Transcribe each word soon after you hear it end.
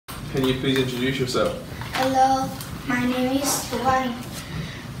Can you please introduce yourself? Hello, my name is Duan.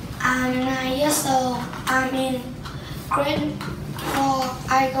 I'm 9 years old. I'm in grade 4.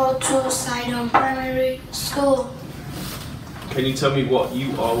 I go to Sidon Primary School. Can you tell me what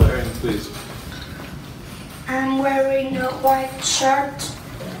you are wearing, please? I'm wearing a white shirt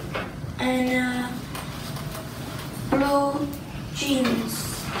and blue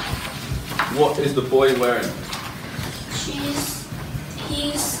jeans. What is the boy wearing?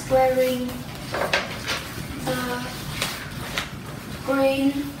 He's wearing a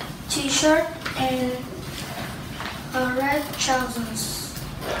green t-shirt and red trousers.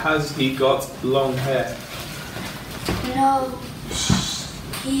 Has he got long hair? No,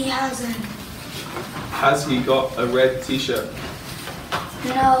 he hasn't. Has he got a red t-shirt?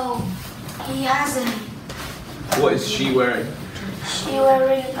 No, he hasn't. What is she wearing? She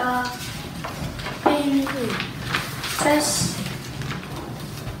wearing a pink dress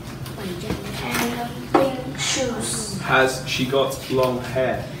and pink shoes. Has she got long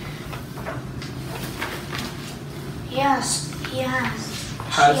hair? Yes, he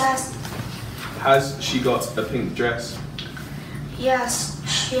has. Has she got a pink dress? Yes,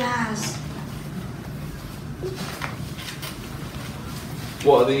 she has.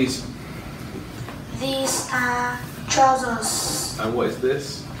 What are these? These are trousers. And what is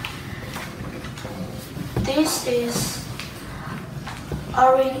this? This is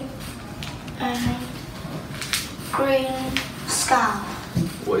orange and green scarf.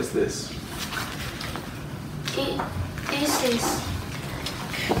 What is this? This is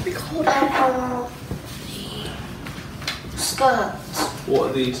purple skirt. What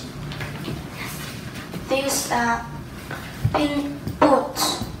are these? These are pink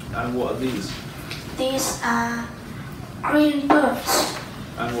boots. And what are these? These are green boots.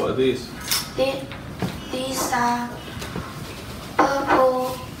 And what are these? These are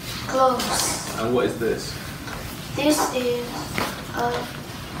purple gloves. And what is this? This is a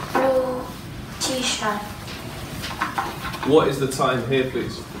blue t-shirt. What is the time here,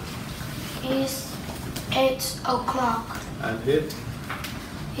 please? It's 8 o'clock. And here?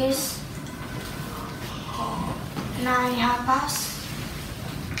 It's 9:30.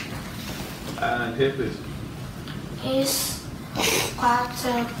 And here, please? It's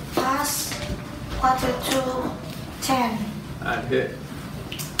 10:15. And here?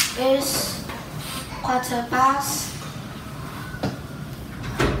 It's 12:15.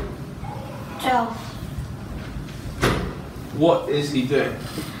 What is he doing?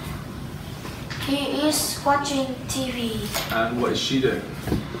 He is watching TV. And what is she doing?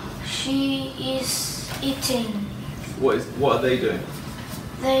 She is eating. What are they doing?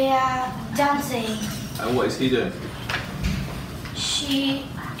 They are dancing. And what is he doing? She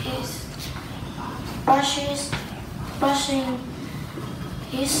is brushing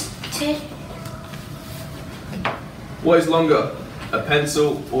his teeth. What is longer, a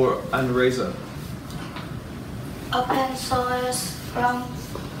pencil or a razor? A pencil is long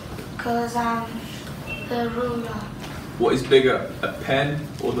because I'm the ruler. What is bigger, a pen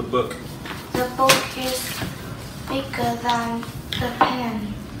or the book? The book is bigger than the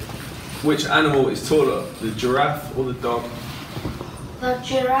pen. Which animal is taller, the giraffe or the dog? The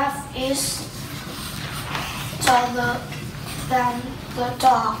giraffe is taller than the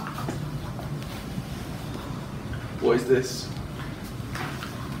dog. What is this?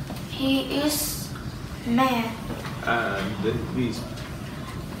 He is man. And these?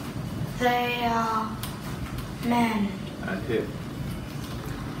 They are men. And here?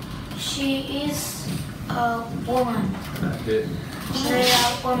 She is a woman. And here? They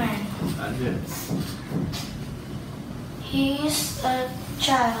are women. And here? He is a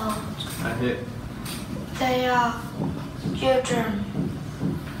child. And here? They are children.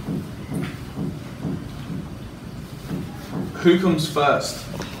 Who comes first?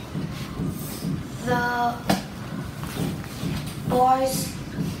 The boys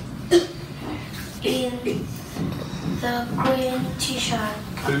in the green t-shirt.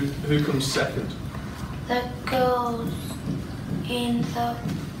 Who comes second? The girls in the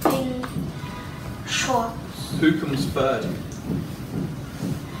pink shorts. Who comes third?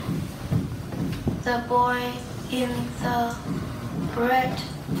 The boy in the red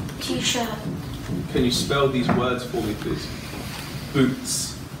t-shirt. Can you spell these words for me, please?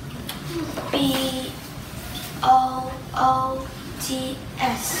 Boots. B-O-O-T-S.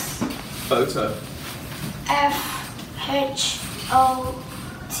 Photo. F-H-O-T-O.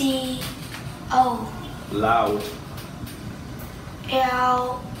 Loud.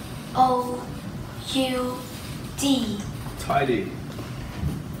 L-O-U-D. Tidy.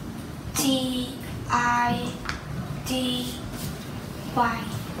 T-I-D-Y.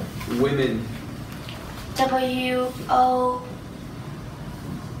 Women.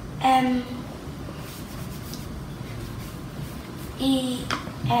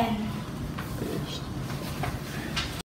 WOMEN.